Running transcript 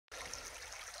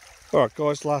Alright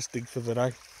guys, last dig for the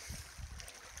day.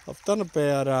 I've done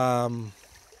about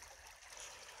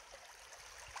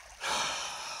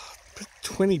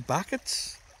 20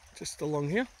 buckets just along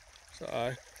here.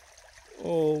 So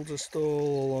just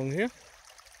all along here.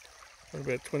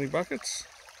 About 20 buckets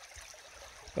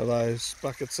of those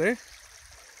buckets there.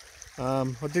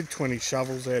 I did 20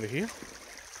 shovels out of here.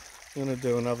 I'm going to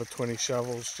do another 20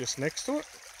 shovels just next to it.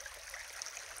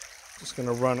 Just going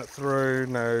to run it through,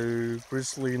 no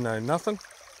grizzly, no nothing.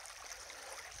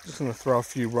 Just going to throw a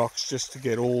few rocks just to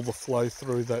get all the flow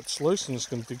through that sluice, and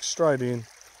just going to dig straight in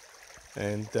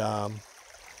and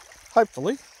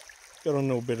hopefully get on a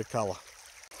little bit of colour.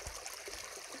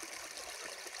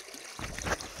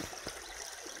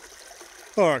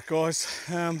 Alright guys,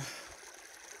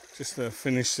 just to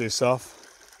finish this off,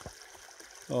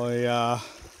 I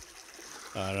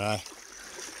don't know,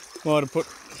 might have put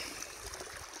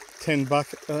 10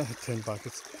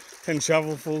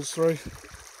 shovelfuls through.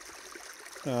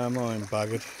 I am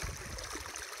buggered.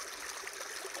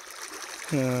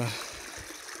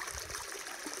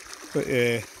 But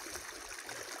yeah,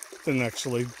 didn't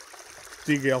actually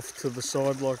dig off to the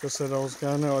side like I said I was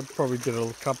going to. I probably did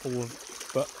a couple of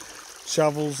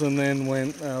shovels and then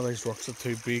went, oh, these rocks are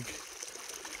too big.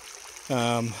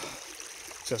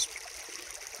 Just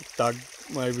dug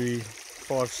maybe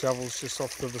 5 shovels just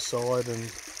off to the side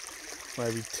and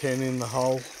maybe 10 in the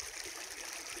hole.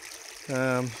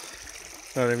 Not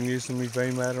even using my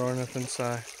V-mat or anything,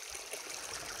 so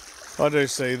I do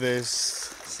see there's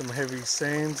some heavy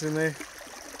sands in there.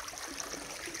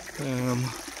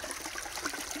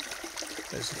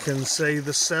 As you can see,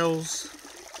 the cells,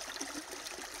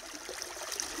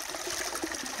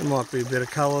 there might be a bit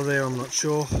of colour there, I'm not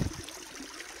sure.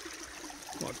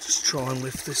 Might just try and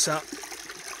lift this up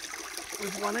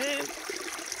with one hand.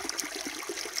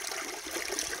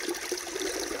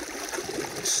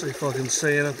 Let's see if I can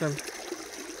see anything.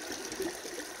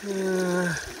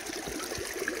 Yeah,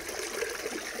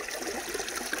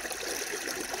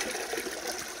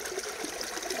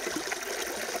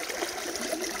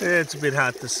 it's a bit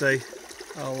hard to see.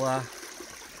 I'll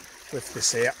lift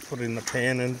this out, put it in the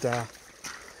pan and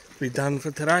be done for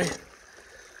today.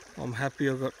 I'm happy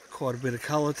I've got quite a bit of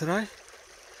colour today.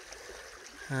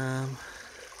 Yeah,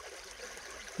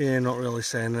 not really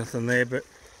seeing anything there, but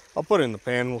I'll put it in the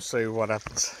pan, we'll see what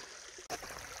happens.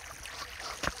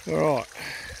 Alright,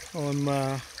 I'm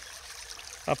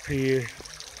up here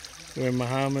where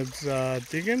Mohammed's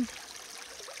digging,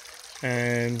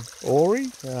 and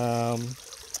Ori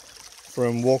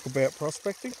from Walkabout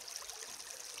Prospecting.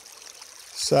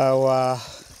 So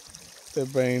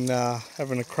they've been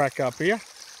having a crack up here.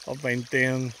 I've been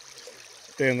down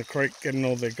the creek getting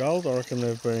all their gold. I reckon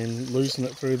they've been losing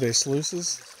it through their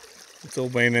sluices. It's all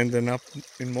been ending up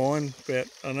in mine, about,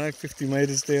 I don't know, 50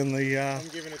 metres down the I'm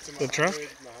giving it to the track.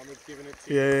 Mohammed's giving it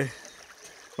to you.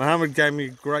 Mohammed gave me a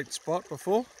great spot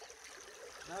before.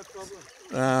 No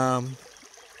problem.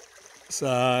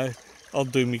 So I'll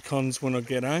do me cons when I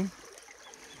get home.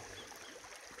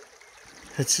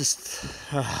 It's just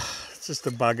a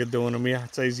bugger doing them here.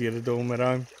 It's easier to do them at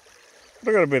home. But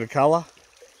I got a bit of colour.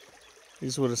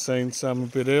 You would have seen some a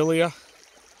bit earlier.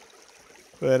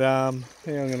 But yeah, I'm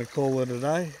going to call it a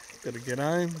day. Got to get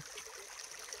home.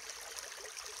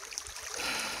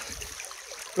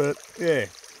 But yeah,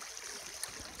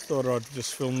 thought I'd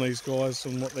just film these guys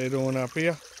and what they're doing up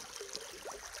here.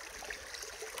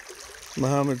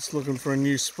 Mohammed's looking for a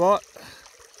new spot.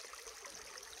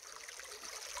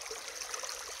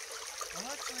 I'm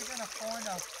actually going to try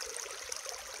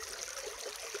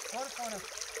to find a 100%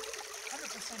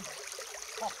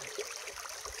 pocket,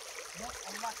 not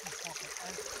a lucky pocket, a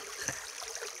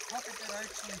pocket that I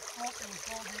actually thought there was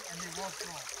gold in and there was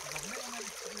gold. But I've never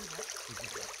managed to do that.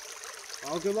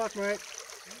 Oh, good luck, mate.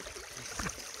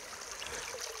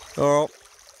 Alright,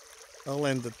 I'll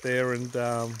end it there and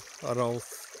I'll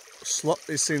slot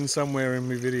this in somewhere in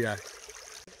my video.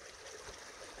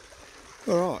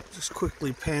 Alright, just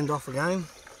quickly panned off again.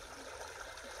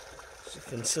 As you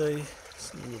can see,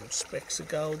 some little specks of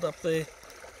gold up there,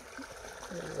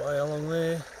 all the way along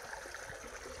there.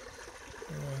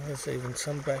 There's even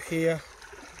some back here.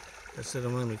 As I said,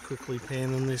 I'm only quickly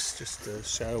panning this just to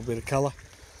show a bit of colour.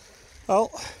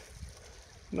 Well,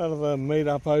 another meet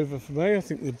up over for me. I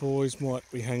think the boys might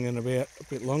be hanging about a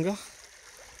bit longer.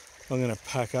 I'm going to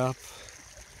pack up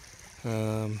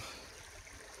and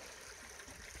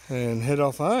head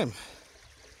off home.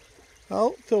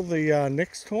 Well, till the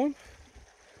next time,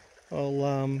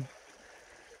 I'll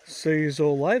see you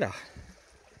all later.